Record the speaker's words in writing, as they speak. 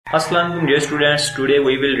Assalamualaikum dear students, today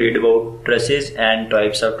we will read about trusses and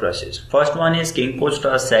types of trusses. First one is king post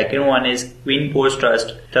truss, second one is queen post truss,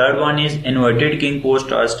 third one is inverted king post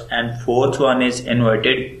truss, and fourth one is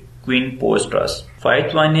inverted queen post truss.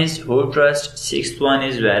 Fifth one is Howe truss, sixth one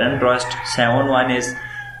is Warren truss, seventh one is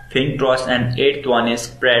Fink truss, and eighth one is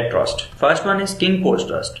Pratt truss. First one is king post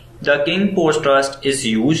truss. The king post truss is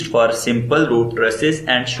used for simple roof trusses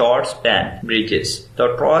and short span bridges.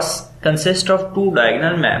 The truss consists of two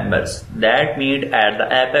diagonal members that meet at the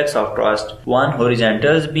apex of truss, one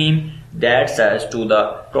horizontal beam that serves to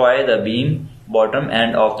tie the beam bottom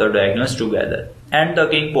end of the diagonals together, and the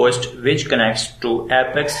king post which connects to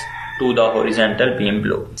apex to the horizontal beam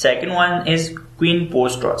below. Second one is queen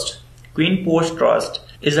post truss. Queen post truss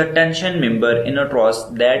is a tension member in a truss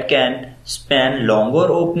that can span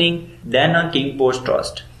longer opening than a king post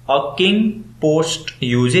truss. A king post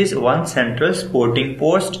uses one central supporting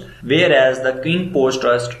post, whereas the king post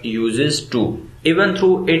truss uses two. Even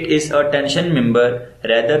though it is a tension member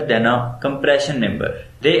rather than a compression member,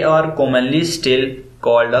 they are commonly still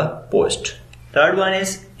called a post. Third one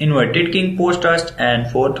is inverted king post truss,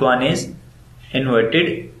 and fourth one is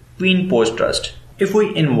inverted queen post truss. If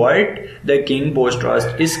we invert the king post truss,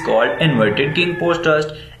 is called inverted king post truss,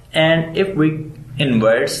 and if we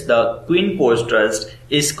inverts the queen post truss,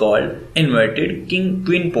 is called inverted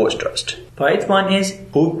queen post truss. Fifth one is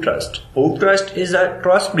Howe truss. Howe truss is a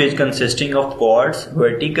truss bridge consisting of chords,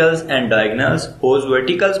 verticals and diagonals whose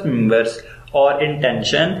vertical members are in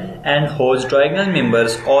tension and whose diagonal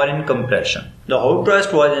members are in compression. The Howe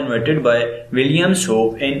truss was invented by William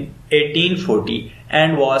Howe in 1840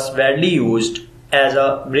 and was widely used as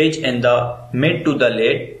a bridge in the mid to the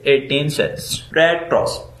late 18th century. Pratt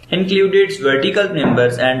truss includes vertical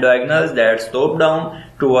members and diagonals that slope down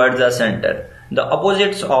towards the center. The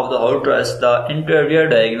opposites of the Howe truss, the interior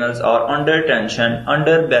diagonals are under tension,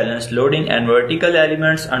 under balance loading, and vertical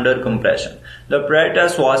elements under compression. The Pratt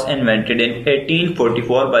truss was invented in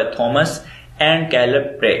 1844 by Thomas and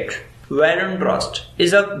Caleb Pratt. Warren truss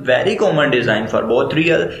is a very common design for both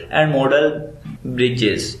real and model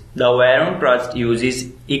bridges. The Warren truss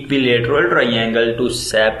uses equilateral triangle to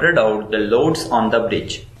separate out the loads on the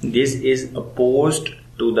bridge. This is opposed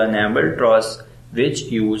to the neighbor truss, which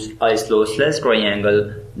use isosceles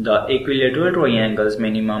triangle. The equilateral triangles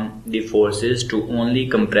minimum the forces to only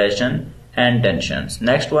compression and tensions.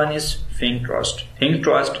 Next one is Fink truss. Fink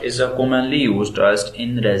truss is a commonly used truss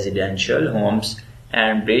in residential homes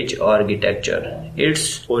and bridge architecture.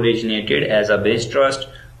 It's originated as a bridge truss,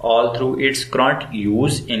 although its current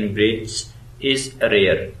use in bridges is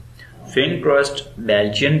rare. Fink truss,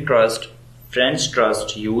 Belgian truss, French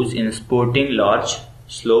truss used in supporting large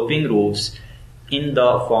sloping roofs in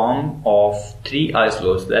the form of three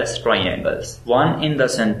isosceles triangles, one in the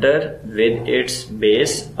center with its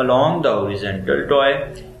base along the horizontal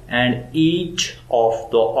tie, and each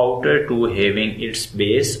of the outer two having its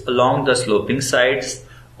base along the sloping sides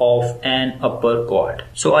of an upper chord.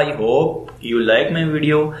 So I hope you like my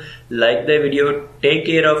video. Like the video. Take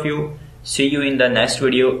care of you. See you in the next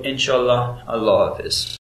video. Inshallah. Allah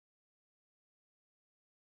Hafiz.